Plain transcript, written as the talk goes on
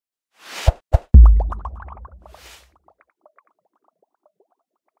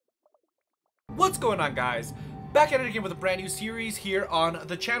What's going on, guys? Back at it again with a brand new series here on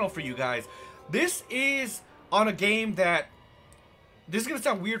the channel for you guys. This is on a game that, this is gonna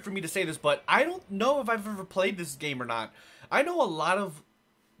sound weird for me to say this, but I don't know if I've ever played this game or not. I know a lot of,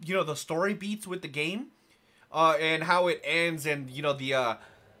 you know, the story beats with the game, and how it ends, and you know, the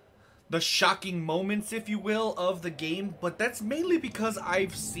shocking moments, if you will, of the game, but that's mainly because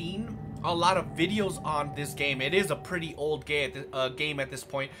I've seen a lot of videos on this game. It is a pretty old game at this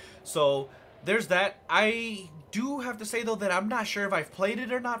point, so there's that. I do have to say though that I'm not sure if I've played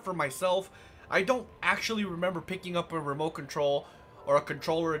it or not for myself. I don't actually remember picking up a remote control or a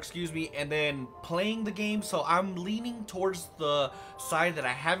controller, excuse me, and then playing the game, so I'm leaning towards the side that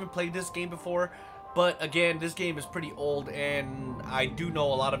I haven't played this game before. But again, this game is pretty old and I do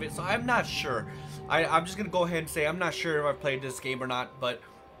know a lot of it, so I'm not sure. I'm just gonna go ahead and say I'm not sure if I've played this game or not, but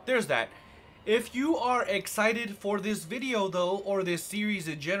there's that. If you are excited for this video though, or this series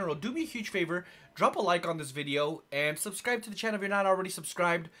in general, do me a huge favor, drop a like on this video and subscribe to the channel if you're not already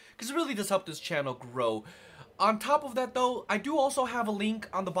subscribed, because it really does help this channel grow. On top of that though, I do also have a link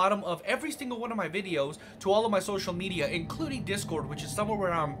on the bottom of every single one of my videos to all of my social media, including Discord, which is somewhere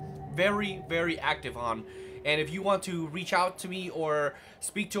where I'm very active on. And if you want to reach out to me or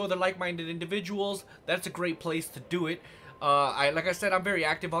speak to other like-minded individuals, that's a great place to do it. Like I said, I'm very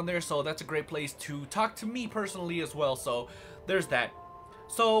active on there, so that's a great place to talk to me personally as well, so there's that.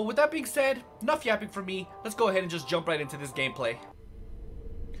 So with that being said, enough yapping for me, let's go ahead and just jump right into this gameplay.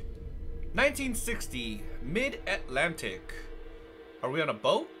 1960, Mid-Atlantic. Are we on a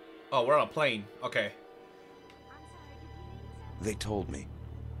boat? Oh, we're on a plane. Okay. They told me,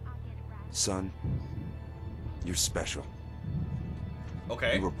 son, you're special.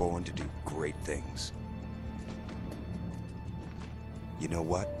 Okay. You were born to do great things. You know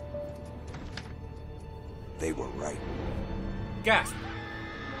what? They were right. Gasp.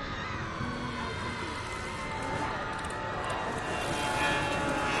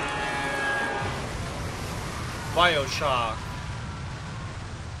 Bioshock.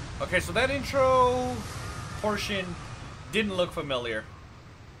 Okay, so that intro portion didn't look familiar.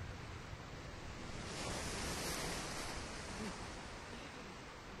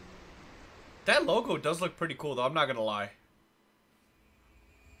 That logo does look pretty cool though, I'm not gonna lie.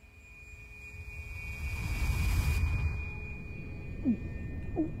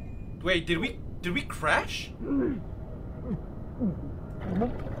 Wait, did we crash?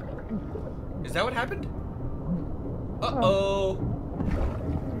 Is that what happened? Uh-oh.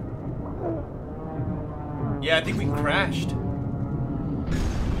 Yeah, I think we crashed.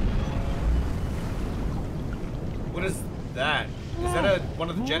 What is that? Is that one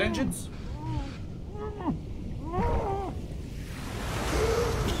of the jet engines?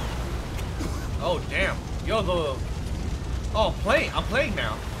 Oh, damn. Yo, oh, I'm playing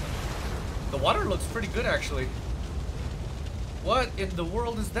now. The water looks pretty good, actually. What in the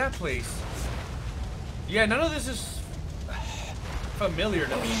world is that place? Yeah, none of this is familiar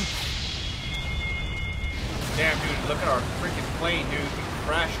to me. Damn, dude, look at our freaking plane, dude. We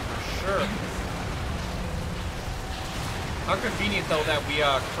crashed for sure. How convenient, though, that we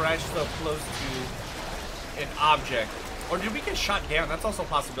crashed so close to an object. Or did we get shot down? That's also a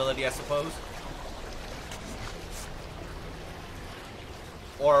possibility, I suppose.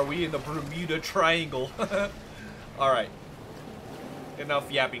 Or are we in the Bermuda Triangle? Alright. Enough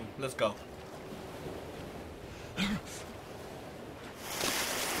yapping. Let's go.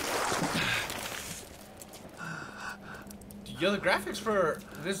 Yo, the graphics for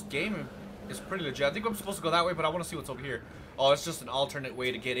this game is pretty legit. I think I'm supposed to go that way, but I want to see what's over here. Oh, it's just an alternate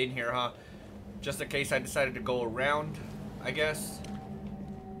way to get in here, huh? Just in case I decided to go around, I guess.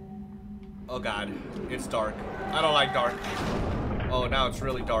 Oh god, it's dark. I don't like dark. Oh, now it's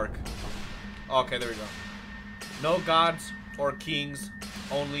really dark. Okay, there we go. No gods or kings,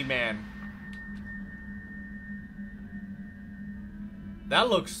 only man. That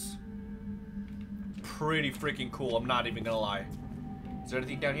looks pretty freaking cool, I'm not even gonna lie. Is there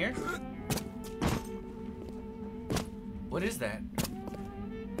anything down here? What is that?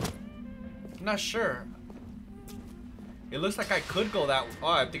 I'm not sure. It looks like I could go that way. Oh,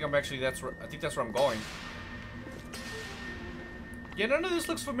 I think I'm actually, I think that's where I'm going. Yeah, none of this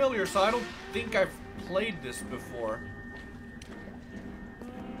looks familiar, so I don't think I've played this before.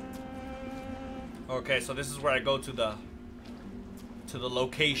 Okay, so this is where I go to the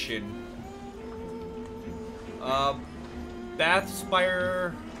location.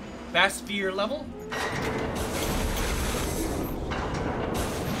 Bathspire level?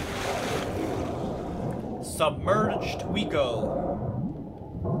 Submerged we go.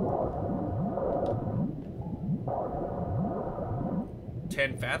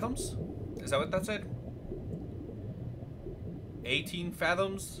 10 fathoms? Is that what that said? 18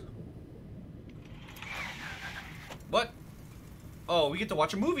 fathoms? What? Oh, we get to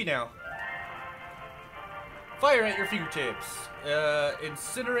watch a movie now. Fire at your fingertips.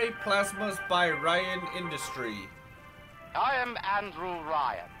 Incinerate plasmas by Ryan Industry. I am Andrew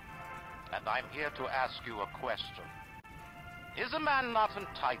Ryan, and I'm here to ask you a question. Is a man not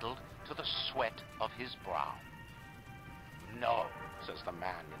entitled to the sweat of his brow? No, says the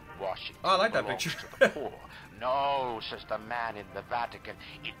man in Washington. Oh, I like that belongs picture. to the poor. No, says the man in the Vatican.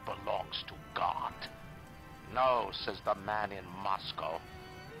 It belongs to God. No, says the man in Moscow.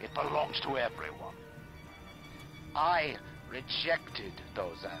 It belongs to everyone. I rejected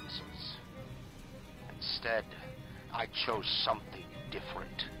those answers. Instead, I chose something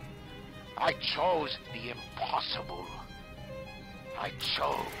different. I chose the impossible. I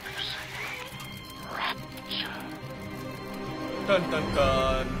chose rapture. Dun dun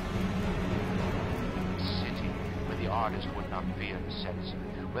dun. A city where the artist would not fear the censor,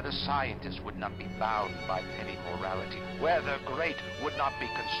 where the scientist would not be bound by petty morality, where the great would not be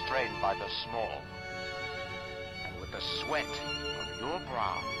constrained by the small. And with the sweat of your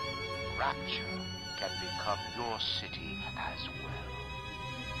brow, rapture can become your city as well.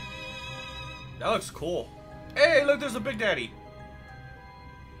 That looks cool. Hey, look, there's a Big Daddy.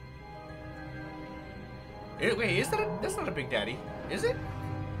 Wait, is that that's not a Big Daddy, is it?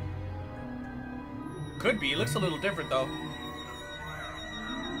 Could be. It looks a little different though.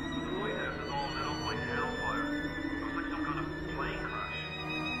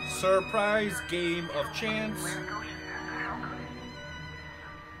 Surprise game of chance.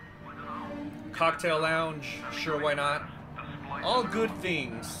 Cocktail lounge, sure, why not? All good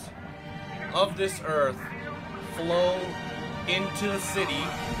things of this earth flow into the city.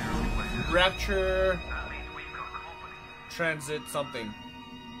 Rapture transit something.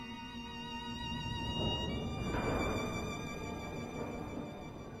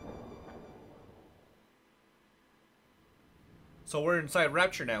 So we're inside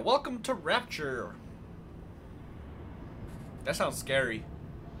Rapture now. Welcome to Rapture. That sounds scary.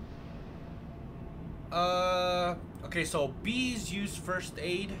 Okay, so bees use first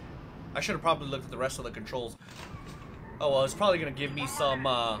aid. I should have probably looked at the rest of the controls. Oh well, it's probably gonna give me some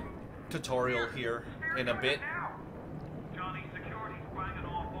tutorial here in a bit.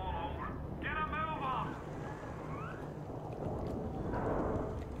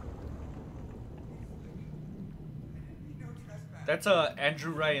 That's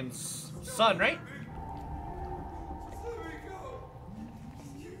Andrew Ryan's son, right?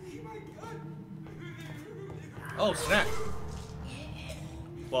 Oh, snap.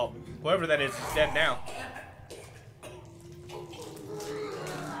 Well, whoever that is dead now.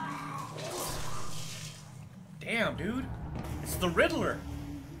 Damn, dude. It's the Riddler.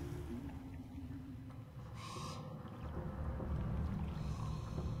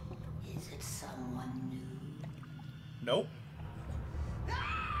 Is it someone new? Nope.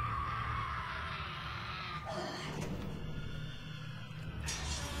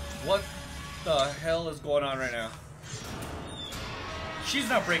 What the hell is going on right now? She's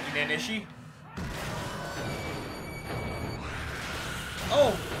not breaking in, is she?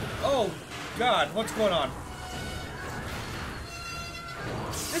 Oh, God, what's going on?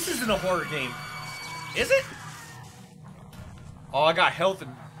 This isn't a horror game, is it? Oh, I got health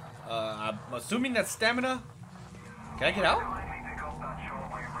and, I'm assuming that's stamina. Can I get out?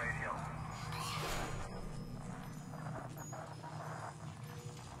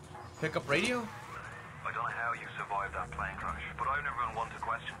 Pick up radio? I don't know how you survived that plane crash, but I've never been one to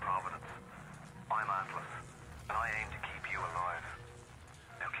question Providence. I'm Atlas, and I aim to keep you alive.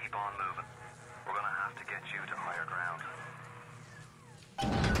 Now keep on moving. We're gonna have to get you to higher ground.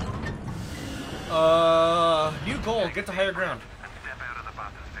 New goal, get to higher ground. And step out of the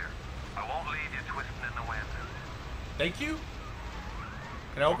bathysphere. I won't leave you twisting in the wind. Thank you.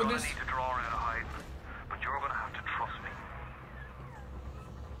 Can I open We're this? gonna need to draw out of hiding, but you're gonna have to trust me.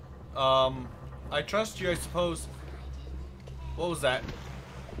 I trust you, I suppose. What was that?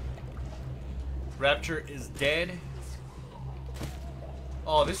 Rapture is dead.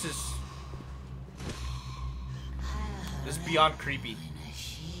 Oh, this is beyond creepy.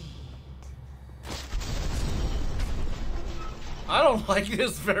 I don't like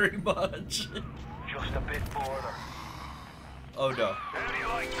this very much. Just a bit further. Oh no. How do you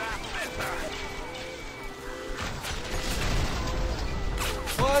like that, mister?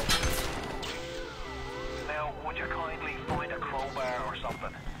 What? Now, would you kindly find a crowbar or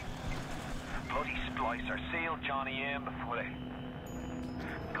something? Bloody splicer. Seal Johnny in before they...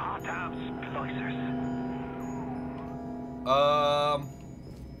 Goddamn splicers.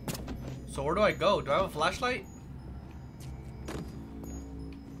 So where do I go? Do I have a flashlight?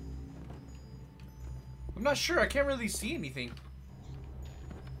 I'm not sure. I can't really see anything.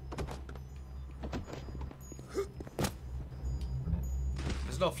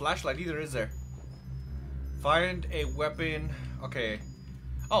 There's no flashlight either, is there? Find a weapon. Okay.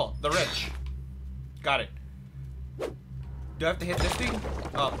 Oh, the wrench. Got it. Do I have to hit this thing?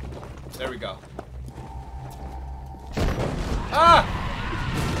 Oh, there we go. Ah!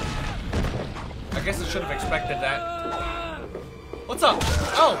 I guess I should have expected that. What's up?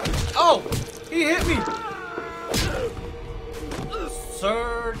 Oh! Oh! He hit me!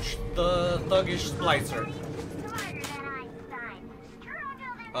 Search the thuggish splicer.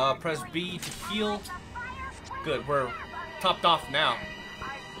 Press B to heal. Good, we're topped off now.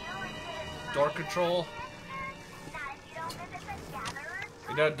 Door control.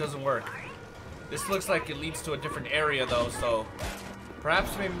 It doesn't work. This looks like it leads to a different area though, so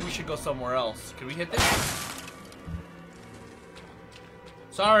perhaps maybe we should go somewhere else. Can we hit this?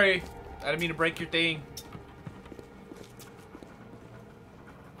 Sorry, I didn't mean to break your thing.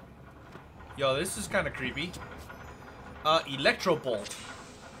 Yo, this is kind of creepy. Electro bolt.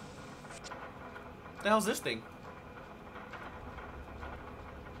 What the hell's this thing?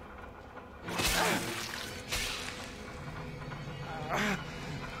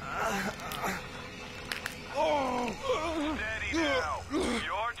 Steady now.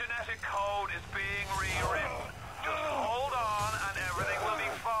 Your genetic code is being rewritten. Just hold on and everything will be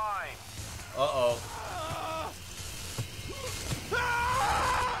fine.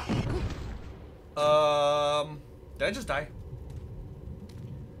 Did I just die?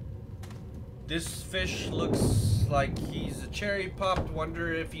 This fish looks like he's a cherry popped.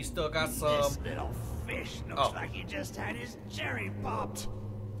 Wonder if he still got some. This little fish looks like he just had his cherry popped.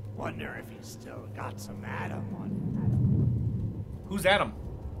 Wonder if he's still got some Adam on him. Who's Adam?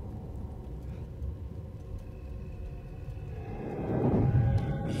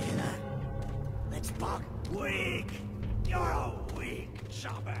 Let's buck. Weak. You're a weak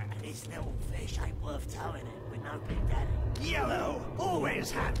chopper. This little fish ain't worth towing it with no big daddy. Yellow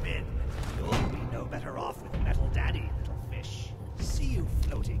always had been. You'll be no better off with metal daddy, little fish. See you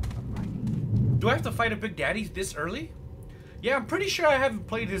floating from right. Do I have to fight a big daddy this early? Yeah, I'm pretty sure I haven't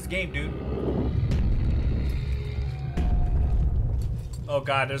played this game, dude. Oh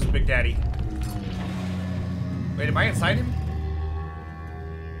god, there's a big daddy. Wait, am I inside him?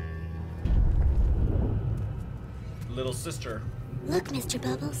 Little sister. Look, Mr.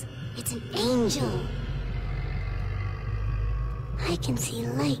 Bubbles, it's an angel. I can see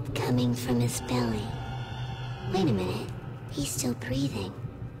light coming from his belly. Wait a minute, he's still breathing.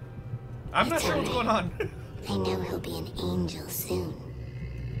 I'm not sure what's going on. I know he'll be an angel soon.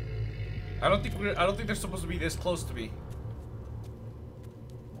 I don't think they're supposed to be this close to me.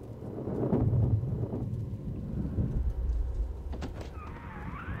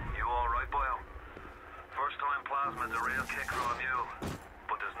 You alright, boyo? First time plasma's a real kicker on you.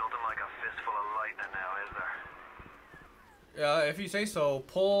 But there's nothing like a fistful of lightning now, is there? If you say so.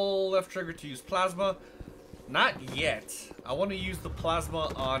 Pull left trigger to use plasma. Not yet. I want to use the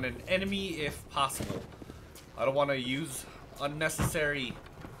plasma on an enemy if possible. I don't want to use unnecessary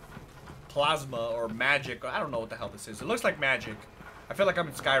plasma or magic. I don't know what the hell this is. It looks like magic. I feel like I'm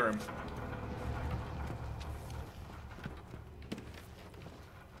in Skyrim.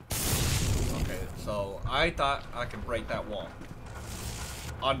 Okay, so I thought I could break that wall.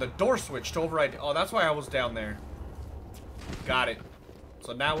 On the door switch to override. Oh, that's why I was down there. Got it.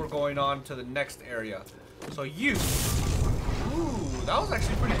 So now we're going on to the next area. So you. Ooh, that was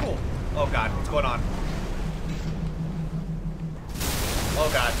actually pretty cool. Oh god, what's going on? Oh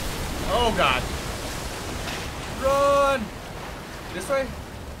god. Oh god. Run! This way?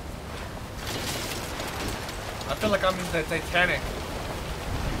 I feel like I'm in the Titanic.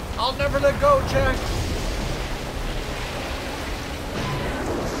 I'll never let go, Jack!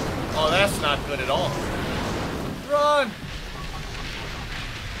 Oh, that's not good at all. Run!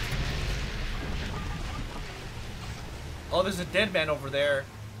 Oh, there's a dead man over there.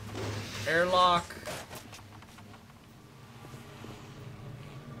 Airlock.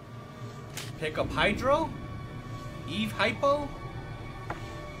 Pick up Hydro? Eve Hypo?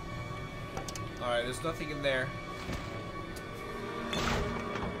 Alright, there's nothing in there.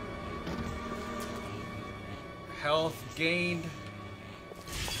 Health gained.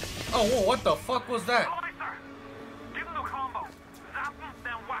 Oh, whoa, what the fuck was that? Slicer! Give him the combo. Zap him,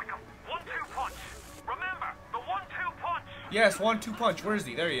 then whack him. 1-2 punch. Remember, the 1-2 punch. Yes, 1-2 punch. Where is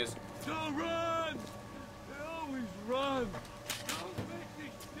he? There he is. Don't run! They always run! Don't make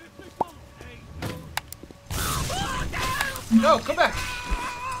this difficult, angel! No, come back!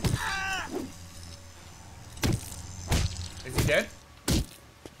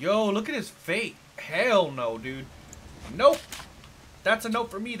 Yo, look at his fate. Hell no, dude. Nope. That's a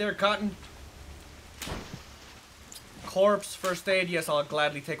nope for me there, Cotton. Corpse, first aid. Yes, I'll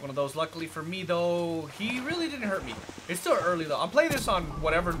gladly take one of those. Luckily for me, though, he really didn't hurt me. It's still early, though. I'm playing this on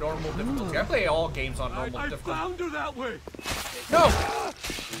whatever normal difficulty. I play all games on normal difficulty. I found her that way. No!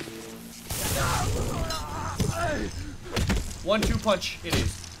 1-2 punch. It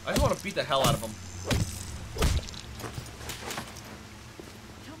is. I just want to beat the hell out of him.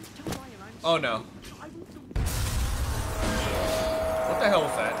 Oh, no. What the hell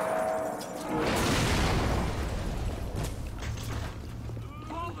was that?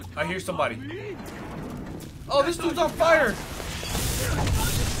 I hear somebody. Oh, this dude's on fire!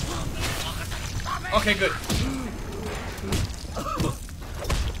 Okay, good.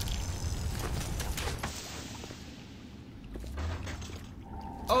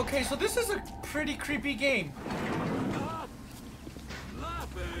 Okay, so this is a pretty creepy game.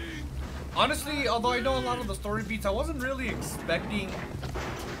 Honestly, although I know a lot of the story beats, I wasn't really expecting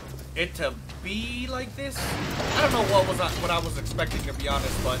it to be like this. I don't know what I was expecting, to be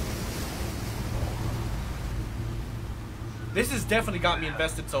honest, but this has definitely got me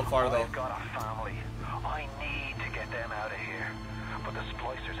invested so far, though. I've got a family. I need to get them out of here, but the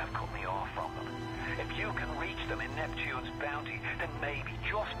splicers have cut me off from them. If you can reach them in Neptune's bounty, then maybe,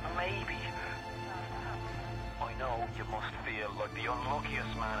 just maybe. I know you must feel like the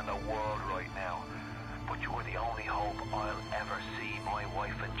unluckiest man in the world right now, but you're the only hope I'll ever see my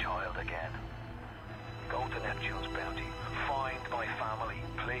wife and child again. Go to Neptune's bounty. Find my family,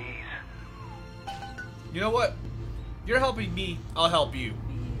 please. You know what? You're helping me, I'll help you.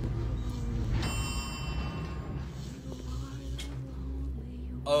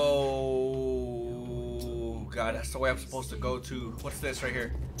 Oh god, that's the way I'm supposed to go to. What's this right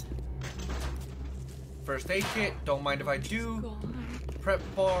here? First aid kit, don't mind if I do. Prep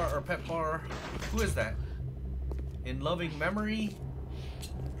bar or pet bar. Who is that? In loving memory?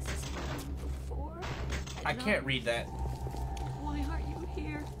 I can't read that. Why aren't you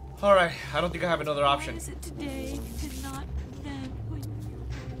here? Alright, I don't think I have another option. Why is it today and not then when you...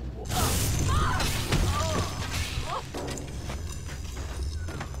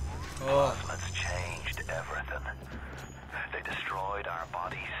 Oh. Plasmids changed everything. They destroyed our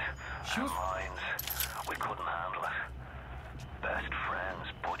bodies, our minds. We couldn't handle it. Best friends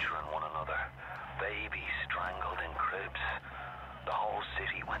butchering one another. Babies strangled in cribs. The whole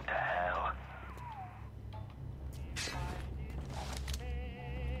city went to hell.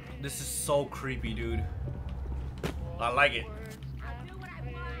 This is so creepy, dude. I like it.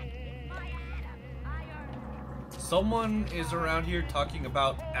 Someone is around here talking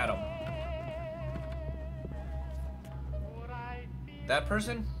about Adam. That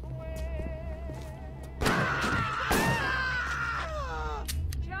person?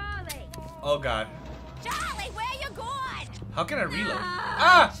 Charlie! Oh god. Charlie, where you going? How can I reload? No,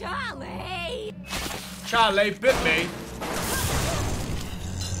 Ah! Charlie! Charlie bit me.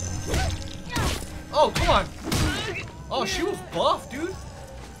 Oh, come on. Oh, she was buff, dude.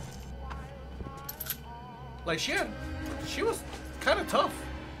 Like, she was kind of tough.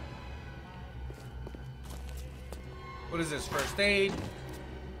 What is this? First aid.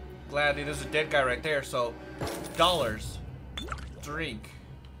 Gladly, there's a dead guy right there, so dollars. Drink.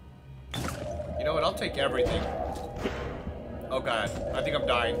 You know what? I'll take everything. Oh god, I think I'm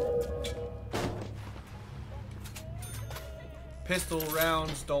dying. Pistol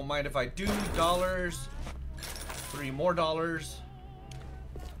rounds, don't mind if I do. Dollars. 3 more dollars.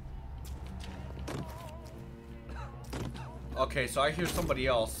 Okay, so I hear somebody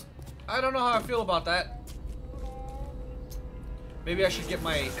else. I don't know how I feel about that. Maybe I should get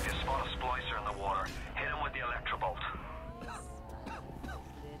my... If you spot a splicer in the water, hit him with the electrobolt.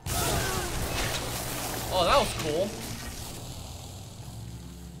 Oh, that was cool.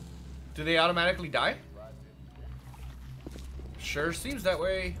 Do they automatically die? Sure seems that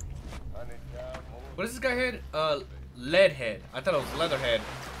way. What is this guy head? Lead head. I thought it was leatherhead.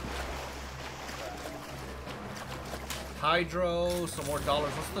 Hydro, some more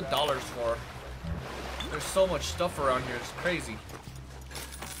dollars. What's the dollars for? There's so much stuff around here. It's crazy.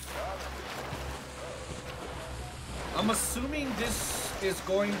 I'm assuming this is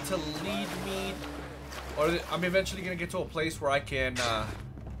going to lead me, or I'm eventually going to get to a place where I can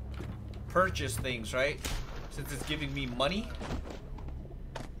purchase things, right? Since it's giving me money.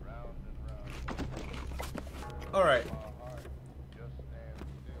 Alright.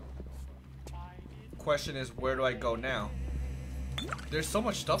 Question is, where do I go now? There's so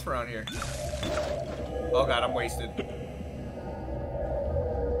much stuff around here. Oh god, I'm wasted.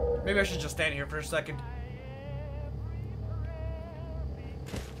 Maybe I should just stand here for a second.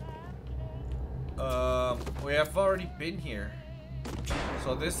 We have already been here.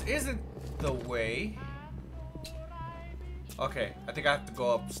 So this isn't the way. Okay, I think I have to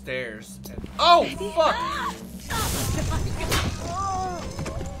go upstairs and... Oh, fuck!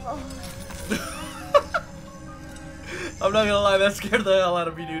 I'm not gonna lie, that scared the hell out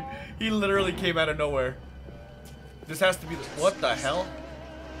of me, dude. He literally came out of nowhere. This has to be the... What the hell?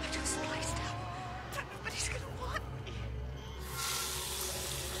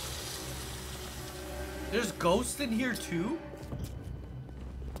 There's ghosts in here too?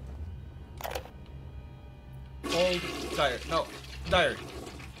 Old diary. No, diary.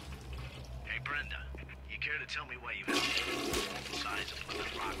 Hey Brenda, you care to tell me why you have the size of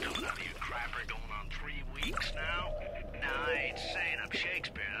Plymouth Rock coming out of your crapper going on 3 weeks now? Nah, I ain't saying I'm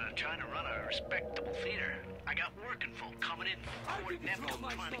Shakespeare. I'm trying to run a respectable theater. I got working folk coming in from Fort Neptune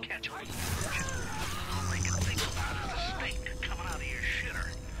trying to catch up. All I can think about is a snake coming out of your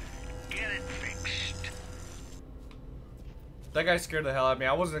shitter. Get it fixed. That guy scared the hell out of me.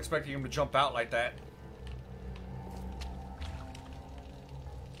 I wasn't expecting him to jump out like that.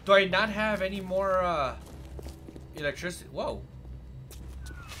 Do I not have any more electricity? Whoa.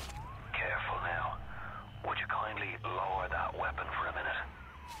 Careful now. Would you kindly lower that weapon for a minute?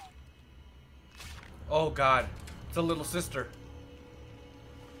 Oh god. It's a little sister.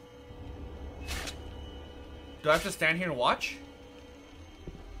 Do I have to stand here and watch?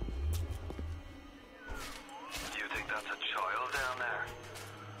 You think that's a child down there?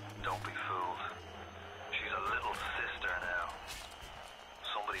 Don't be fooled. She's a little sister now.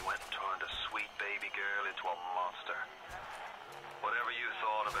 Somebody went and turned a sweet baby girl into a monster. Whatever you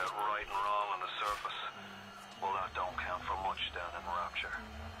thought about right and wrong on the surface, well, that don't count for much down in Rapture.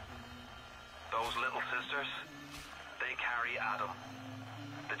 Those little sisters, they carry Adam,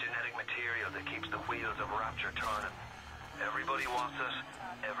 the genetic material that keeps the wheels of Rapture turning. Everybody wants it,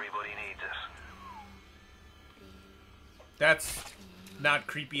 everybody needs it. That's not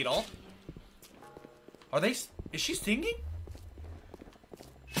creepy at all. Are they... Is she singing?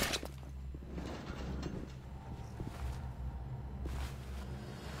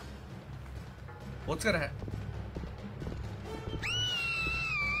 What's gonna happen?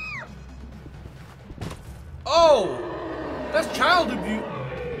 Oh! That's child abuse.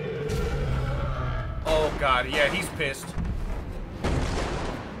 Oh god, yeah, he's pissed.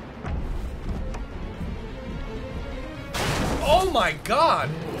 Oh my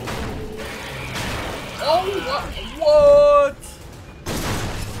god! Oh, what?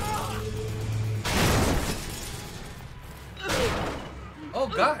 Oh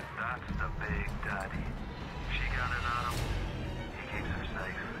god. That's the big daddy. She got it on him. He keeps her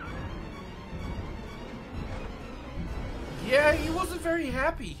safe. Yeah, he wasn't very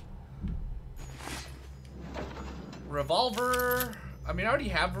happy. Revolver. I mean, I already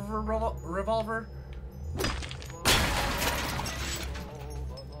have a revolver.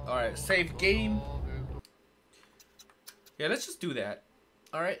 Alright, save game. Yeah, let's just do that.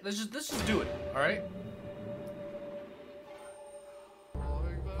 Alright, let's just do it. Alright.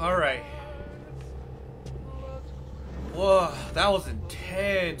 Alright. Whoa, that was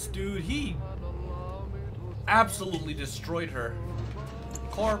intense, dude. He absolutely destroyed her.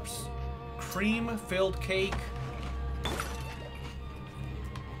 Corpse. Cream-filled cake. I'm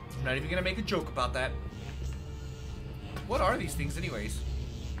not even gonna make a joke about that. What are these things anyways?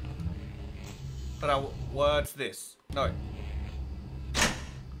 But what's this? No.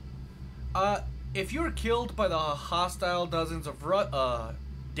 If you're killed by the hostile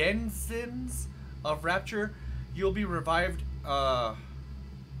denizens of Rapture, you'll be revived.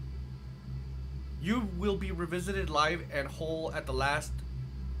 You will be revisited live and whole at the last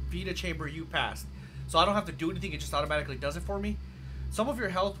Vita chamber you passed. So I don't have to do anything; it just automatically does it for me. Some of your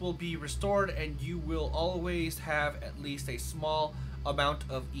health will be restored, and you will always have at least a small amount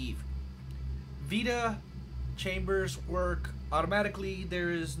of Eve. Vita chambers work automatically. There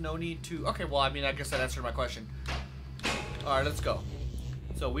is no need to... Okay, well, I mean, I guess that answered my question. Alright, let's go.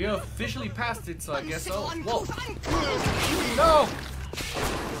 So we officially passed it, so I guess... Oh, whoa. No!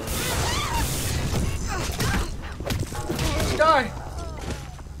 Die!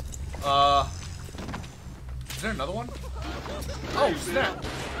 Is there another one? Oh, snap!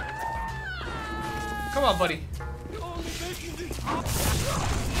 Come on, buddy.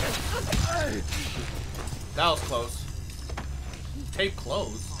 That was close. Tape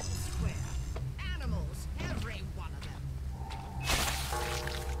closed. Animals, every one of them.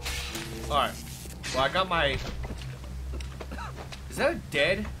 Alright. Well, I got my... Is that a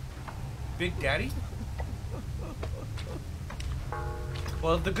dead Big Daddy?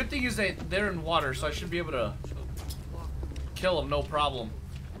 Well, the good thing is that they're in water, so I should be able to kill them, no problem.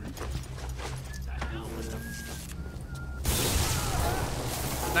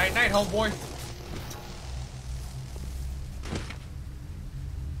 Night, night, homeboy.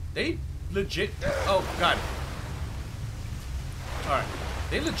 They legit. Oh god. All right.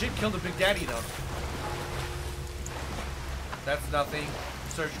 They legit killed the Big Daddy though. That's nothing.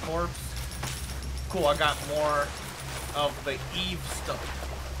 Search corpse. Cool. I got more of the Eve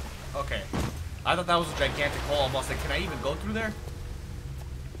stuff. Okay. I thought that was a gigantic hole. Almost like, can I even go through there?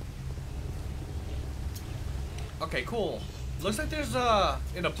 Okay, cool. Looks like there's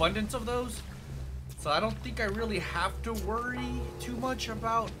an abundance of those. So I don't think I really have to worry too much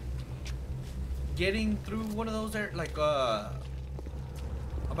about getting through one of those there, like about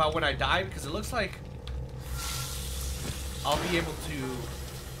when I die, because it looks like I'll be able to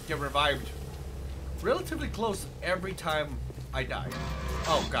get revived relatively close every time I die.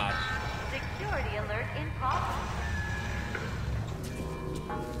 Oh god. Security alert in progress.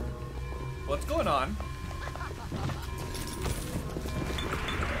 What's going on?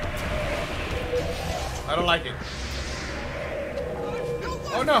 I don't like it.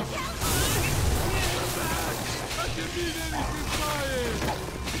 Oh no!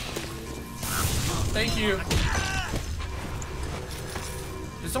 Thank you.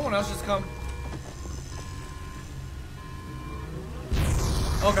 Did someone else just come?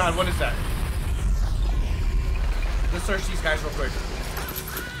 Oh god, what is that? Let's search these guys real quick.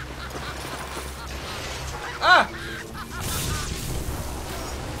 Ah!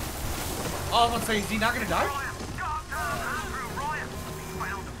 Oh, I'm gonna say, is he not gonna die?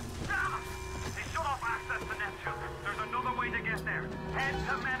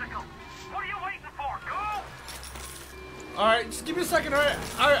 Alright, just give me a second, alright?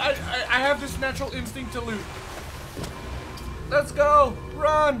 I have this natural instinct to loot. Let's go!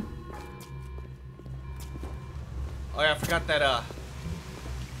 Run! Oh yeah, I forgot that,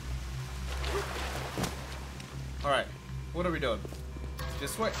 Alright, what are we doing?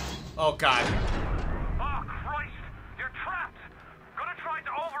 This way? Oh god. Oh Christ! You're trapped! Gonna try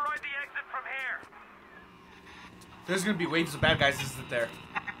to override the exit from here! There's gonna be waves of bad guys, isn't there?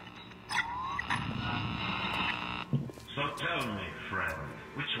 So tell me, friend,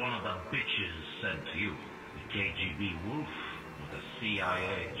 which one of the bitches sent you? The KGB wolf or the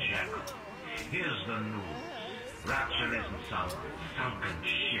CIA jackal? Here's the news. Rapture isn't some sunken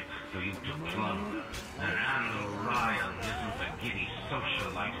ship for you to plunder. And Andrew Ryan isn't a giddy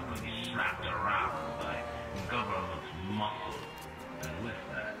socialite to be slapped around by government muscle. And with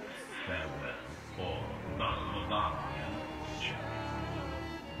that, farewell, or Basmadam.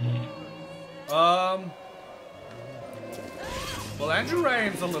 Well, Andrew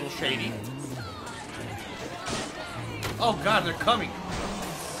Ryan's a little shady. Oh god, they're coming.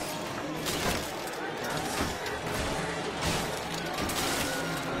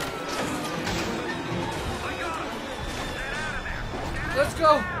 Let's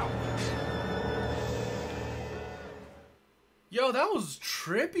go. Yo, that was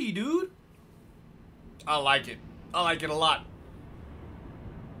trippy, dude. I like it. I like it a lot.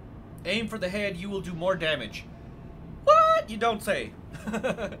 Aim for the head, you will do more damage. What? You don't say.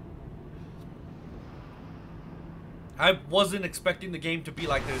 I wasn't expecting the game to be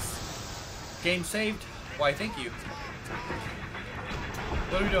like this. Game saved? Why, thank you.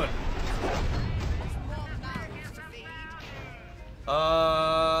 What are we doing?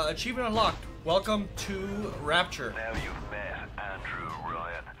 Achievement unlocked. Welcome to Rapture. Now you've met Andrew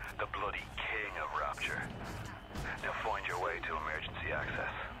Ryan, the bloody king of Rapture. Now find your way to emergency access.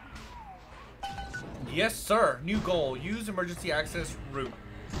 Yes, sir. New goal. Use emergency access route.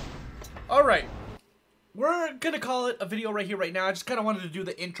 Alright. We're gonna call it a video right here, right now. I just kind of wanted to do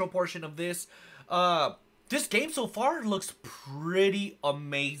the intro portion of this. This game so far looks pretty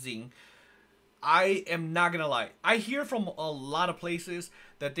amazing. I am not gonna lie. I hear from a lot of places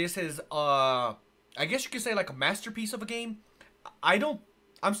that this is, I guess you could say like a masterpiece of a game.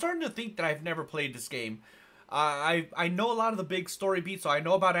 I'm starting to think that I've never played this game. I know a lot of the big story beats, so I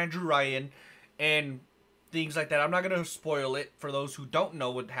know about Andrew Ryan and things like that. I'm not gonna spoil it for those who don't know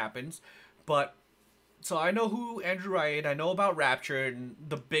what happens, but so I know who Andrew Ryan. I know about Rapture and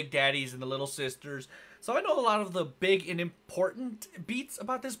the Big Daddies and the Little Sisters. So I know a lot of the big and important beats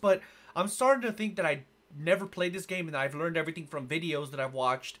about this, but I'm starting to think that I never played this game and I've learned everything from videos that I've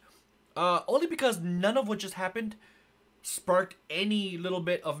watched. Only because none of what just happened sparked any little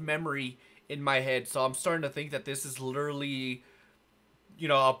bit of memory in my head. So I'm starting to think that this is literally, you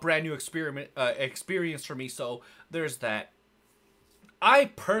know, a brand new experience for me. So there's that. I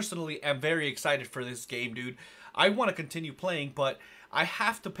personally am very excited for this game, dude. I want to continue playing, but I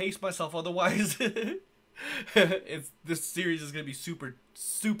have to pace myself otherwise. This series is going to be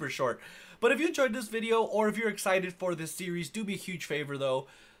super short. But if you enjoyed this video, or if you're excited for this series, do me a huge favor though.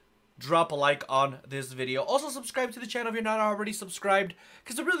 Drop a like on this video. Also subscribe to the channel if you're not already subscribed,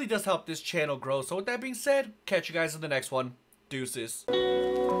 because it really does help this channel grow. So with that being said, catch you guys in the next one. Deuces.